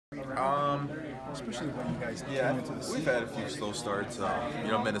especially when you guys Yeah, came into the season? we've had a few slow starts.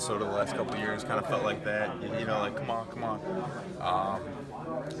 Minnesota the last couple of years kind of felt like that. Like come on, come on.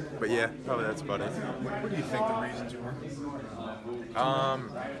 But yeah, probably that's about it. What do you think the reasons were?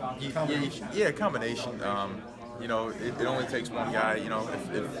 Yeah, combination. It only takes one guy.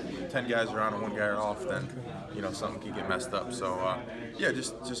 If 10 guys are on and one guy are off, then something can get messed up. So yeah,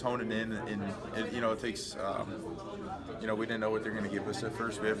 just honing in, and it takes. We didn't know what they're going to give us at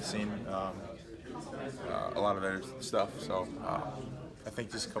first. We haven't seen a lot of their stuff, so I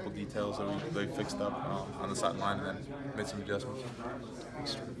think just a couple details that we fixed up on the sideline and then made some adjustments.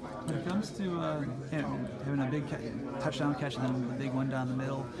 When it comes to having a big touchdown catch and then the big one down the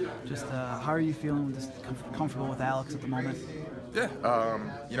middle, just how are you feeling? Just comfortable with Alex at the moment? Yeah,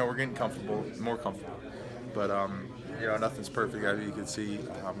 we're getting more comfortable, but nothing's perfect. As you can see,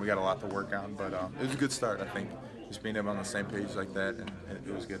 we got a lot to work on, but it was a good start. I think just being on the same page like that, and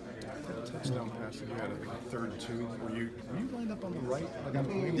it was good. Touchdown pass that you had at like 3rd and 2. Were you lined up on the right? Like on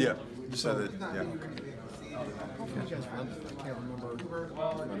the wing? Yeah, just so that. Yeah. How often you guys run it? I can't remember.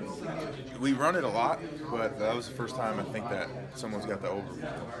 We run it a lot, but that was the first time I think that someone's got the over.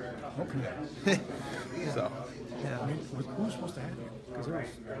 Okay. So. Yeah. I mean, who was supposed to have you? Because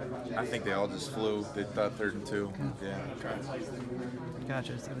I think they all just flew. They thought 3rd and 2. Yeah.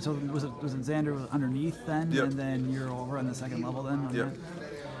 Gotcha. So was it Xander underneath then, Yep. and then you're over on the second level then? Yep. That?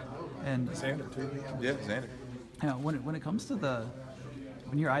 And Xander too. Yeah, Xander. when it comes to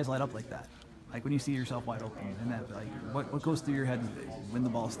when your eyes light up like that, like when you see yourself wide open, and that, like what goes through your head when the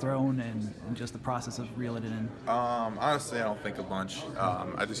ball's thrown and just the process of reeling it in? Honestly, I don't think a bunch.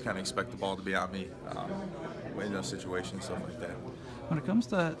 I just kind of expect the ball to be on me in those situations, stuff like that. When it comes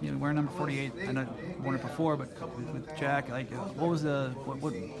to wearing number 48, I know you worn it before, but with Jack, like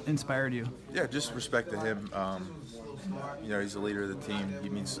what inspired you? Yeah, just respect to him. He's the leader of the team. He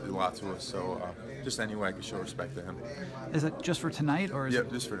means a lot to us. So just any way I can show respect to him. Is it just for tonight, or is Yeah,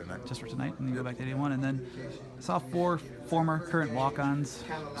 it just for tonight. just for tonight, and you go back to 81, and then I saw 4 former current walk-ons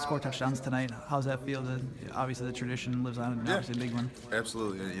score touchdowns tonight. How's that feel? Obviously, the tradition lives on, and obviously a big one.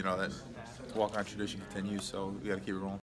 Absolutely. That walk-on tradition continues, so we got to keep it rolling.